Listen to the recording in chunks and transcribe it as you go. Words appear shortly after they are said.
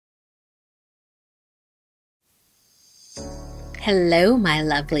Hello, my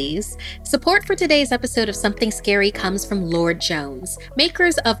lovelies. Support for today's episode of Something Scary comes from Lord Jones,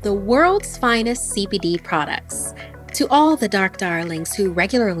 makers of the world's finest CBD products. To all the dark darlings who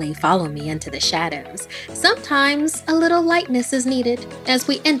regularly follow me into the shadows, sometimes a little lightness is needed as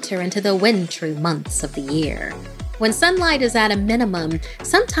we enter into the wintry months of the year. When sunlight is at a minimum,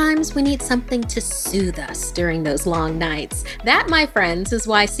 sometimes we need something to soothe us during those long nights. That, my friends, is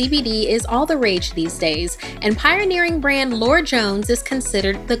why CBD is all the rage these days, and pioneering brand Lord Jones is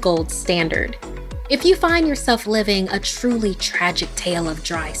considered the gold standard. If you find yourself living a truly tragic tale of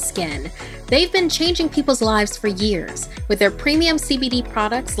dry skin, they've been changing people's lives for years with their premium CBD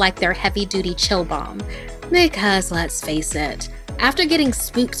products like their heavy-duty chill balm. Because let's face it, after getting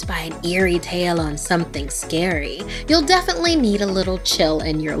spooked by an eerie tale on Something Scary, you'll definitely need a little chill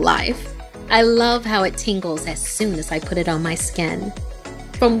in your life. I love how it tingles as soon as I put it on my skin.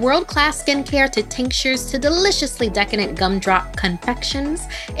 From world-class skincare to tinctures to deliciously decadent gumdrop confections,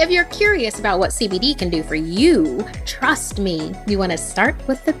 if you're curious about what CBD can do for you, trust me, you want to start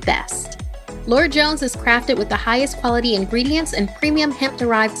with the best. Lord Jones is crafted with the highest quality ingredients and premium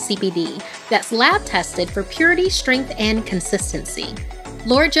hemp-derived CBD that's lab-tested for purity, strength, and consistency.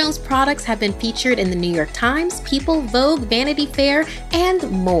 Lord Jones products have been featured in the New York Times, People, Vogue, Vanity Fair, and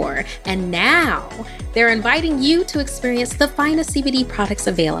more. And now, they're inviting you to experience the finest CBD products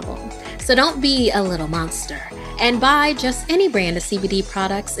available. So don't be a little monster and buy just any brand of CBD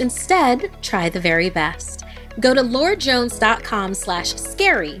products. Instead, try the very best. Go to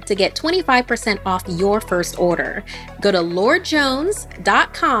lordjones.com/scary to get 25% off your first order. Go to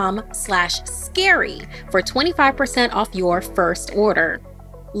lordjones.com/scary for 25% off your first order.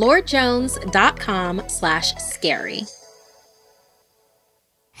 lordjones.com/scary.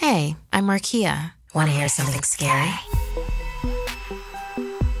 Hey, I'm Markeia. Want to hear something scary?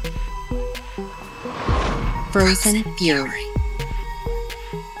 Frozen Fury.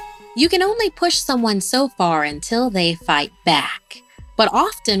 You can only push someone so far until they fight back, but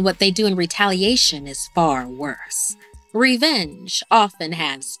often what they do in retaliation is far worse. Revenge often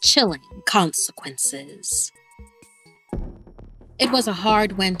has chilling consequences. It was a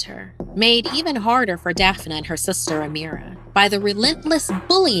hard winter, made even harder for Daphne and her sister Amira by the relentless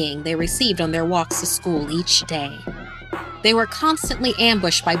bullying they received on their walks to school each day. They were constantly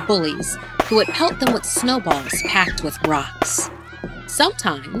ambushed by bullies who would pelt them with snowballs packed with rocks.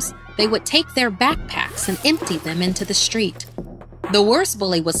 Sometimes, they would take their backpacks and empty them into the street. The worst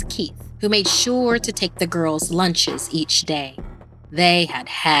bully was Keith, who made sure to take the girls' lunches each day. They had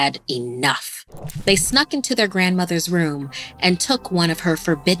had enough. They snuck into their grandmother's room and took one of her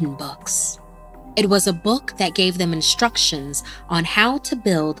forbidden books. It was a book that gave them instructions on how to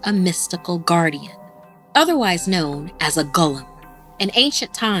build a mystical guardian, otherwise known as a golem. In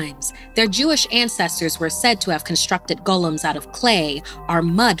ancient times, their Jewish ancestors were said to have constructed golems out of clay or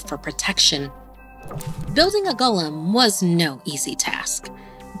mud for protection. Building a golem was no easy task,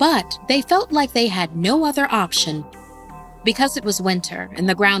 but they felt like they had no other option. Because it was winter and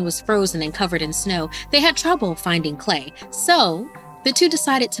the ground was frozen and covered in snow, they had trouble finding clay, so the two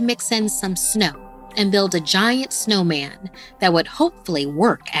decided to mix in some snow and build a giant snowman that would hopefully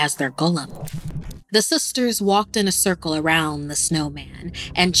work as their golem. The sisters walked in a circle around the snowman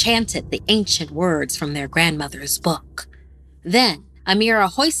and chanted the ancient words from their grandmother's book. Then, Amira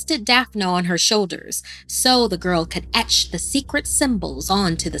hoisted Daphne on her shoulders so the girl could etch the secret symbols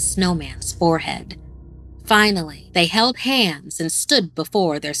onto the snowman's forehead. Finally, they held hands and stood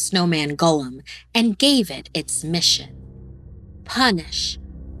before their snowman golem and gave it its mission: punish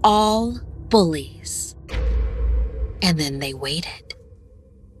all bullies. And then they waited.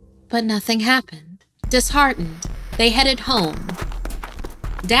 But nothing happened. Disheartened, they headed home.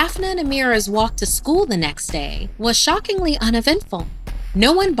 Daphne and Amira's walk to school the next day was shockingly uneventful.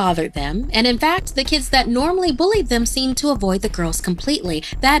 No one bothered them, and in fact, the kids that normally bullied them seemed to avoid the girls completely.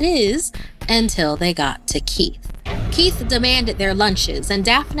 That is, until they got to Keith. Keith demanded their lunches, and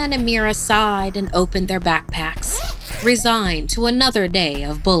Daphne and Amira sighed and opened their backpacks, resigned to another day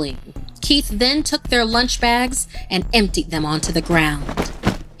of bullying. Keith then took their lunch bags and emptied them onto the ground.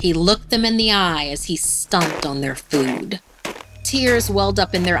 He looked them in the eye as he stomped on their food. Tears welled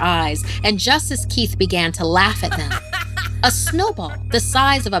up in their eyes, and just as Keith began to laugh at them, a snowball the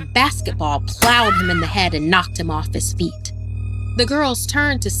size of a basketball plowed him in the head and knocked him off his feet. The girls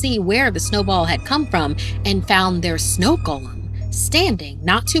turned to see where the snowball had come from and found their snow golem standing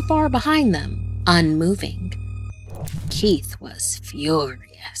not too far behind them, unmoving. Keith was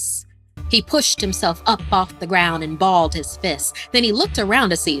furious. He pushed himself up off the ground and balled his fists. Then he looked around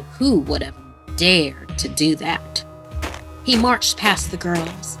to see who would have dared to do that. He marched past the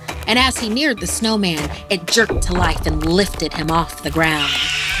girls and as he neared the snowman, it jerked to life and lifted him off the ground.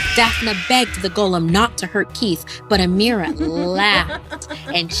 Daphne begged the golem not to hurt Keith, but Amira laughed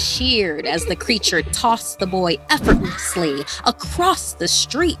and cheered as the creature tossed the boy effortlessly across the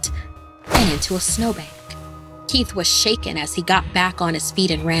street and into a snowbank. Keith was shaken as he got back on his feet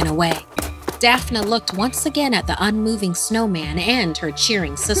and ran away. Daphne looked once again at the unmoving snowman and her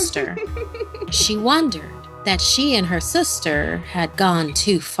cheering sister. She wondered that she and her sister had gone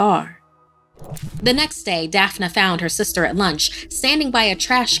too far. The next day, Daphne found her sister at lunch, standing by a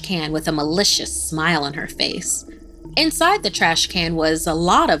trash can with a malicious smile on her face. Inside the trash can was a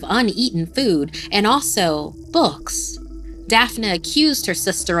lot of uneaten food and also books. Daphne accused her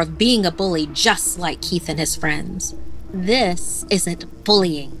sister of being a bully just like Keith and his friends. "This isn't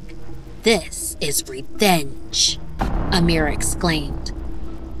bullying. This is revenge," Amira exclaimed.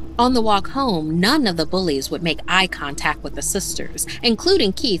 On the walk home, none of the bullies would make eye contact with the sisters,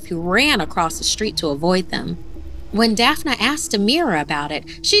 including Keith, who ran across the street to avoid them. When Daphne asked Amira about it,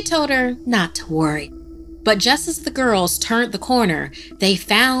 she told her not to worry. But just as the girls turned the corner, they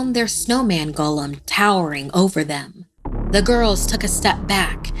found their snowman golem towering over them. The girls took a step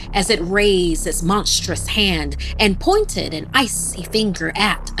back as it raised its monstrous hand and pointed an icy finger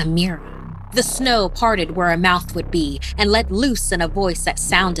at Amira. The snow parted where a mouth would be and let loose in a voice that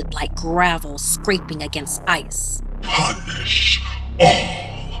sounded like gravel scraping against ice. "Punish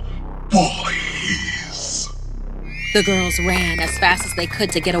all bullies." The girls ran as fast as they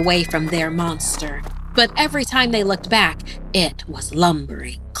could to get away from their monster. But every time they looked back, it was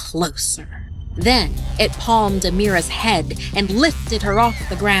lumbering closer. Then it palmed Amira's head and lifted her off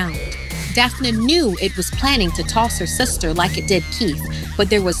the ground. Daphne knew it was planning to toss her sister like it did Keith, but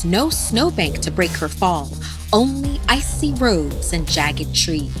there was no snowbank to break her fall, only icy roads and jagged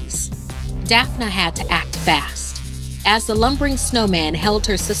trees. Daphne had to act fast. As the lumbering snowman held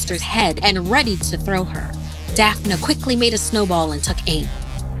her sister's head and ready to throw her, Daphne quickly made a snowball and took aim.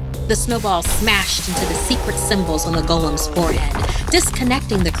 The snowball smashed into the secret symbols on the golem's forehead,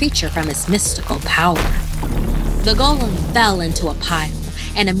 disconnecting the creature from its mystical power. The golem fell into a pile,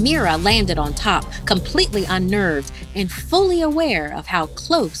 and Amira landed on top, completely unnerved and fully aware of how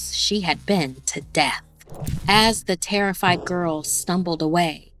close she had been to death. As the terrified girls stumbled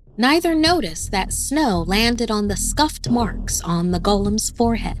away, neither noticed that snow landed on the scuffed marks on the golem's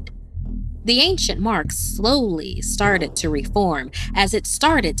forehead. The ancient marks slowly started to reform as it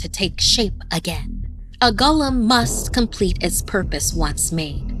started to take shape again. A golem must complete its purpose once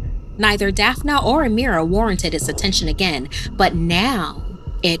made. Neither Daphne or Amira warranted its attention again, but now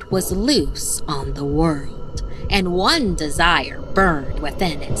it was loose on the world, and one desire burned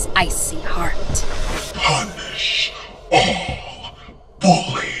within its icy heart. "Punish all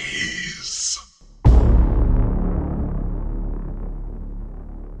bullies."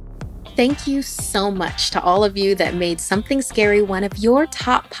 Thank you so much to all of you that made Something Scary one of your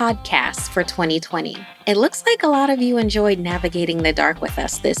top podcasts for 2020. It looks like a lot of you enjoyed navigating the dark with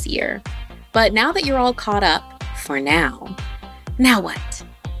us this year. But now that you're all caught up, for now what?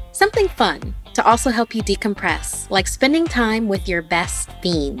 Something fun to also help you decompress, like spending time with your best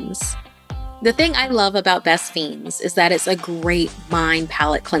fiends. The thing I love about Best Fiends is that it's a great mind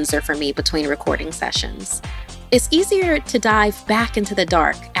palette cleanser for me between recording sessions. It's easier to dive back into the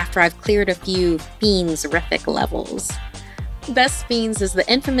dark after I've cleared a few fiends-rific levels. Best Fiends is the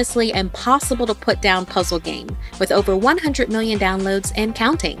infamously impossible to put down puzzle game with over 100 million downloads and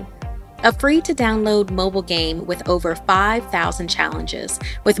counting. A free-to-download mobile game with over 5,000 challenges,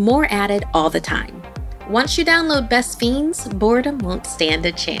 with more added all the time. Once you download Best Fiends, boredom won't stand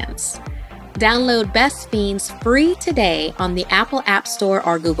a chance. Download Best Fiends free today on the Apple App Store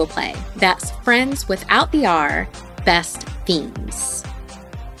or Google Play. That's friends without the R, Best Fiends.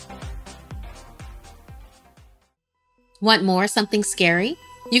 Want more Something Scary?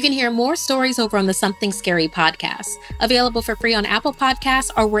 You can hear more stories over on the Something Scary podcast, available for free on Apple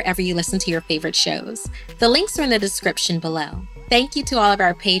Podcasts or wherever you listen to your favorite shows. The links are in the description below. Thank you to all of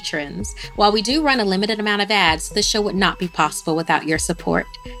our patrons. While we do run a limited amount of ads, this show would not be possible without your support.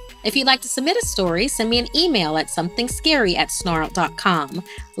 If you'd like to submit a story, send me an email at somethingscary@snarled.com.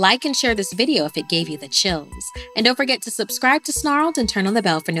 Like and share this video if it gave you the chills. And don't forget to subscribe to Snarled and turn on the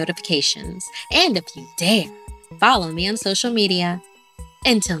bell for notifications. And if you dare, follow me on social media.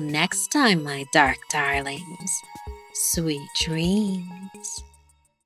 Until next time, my dark darlings, sweet dreams.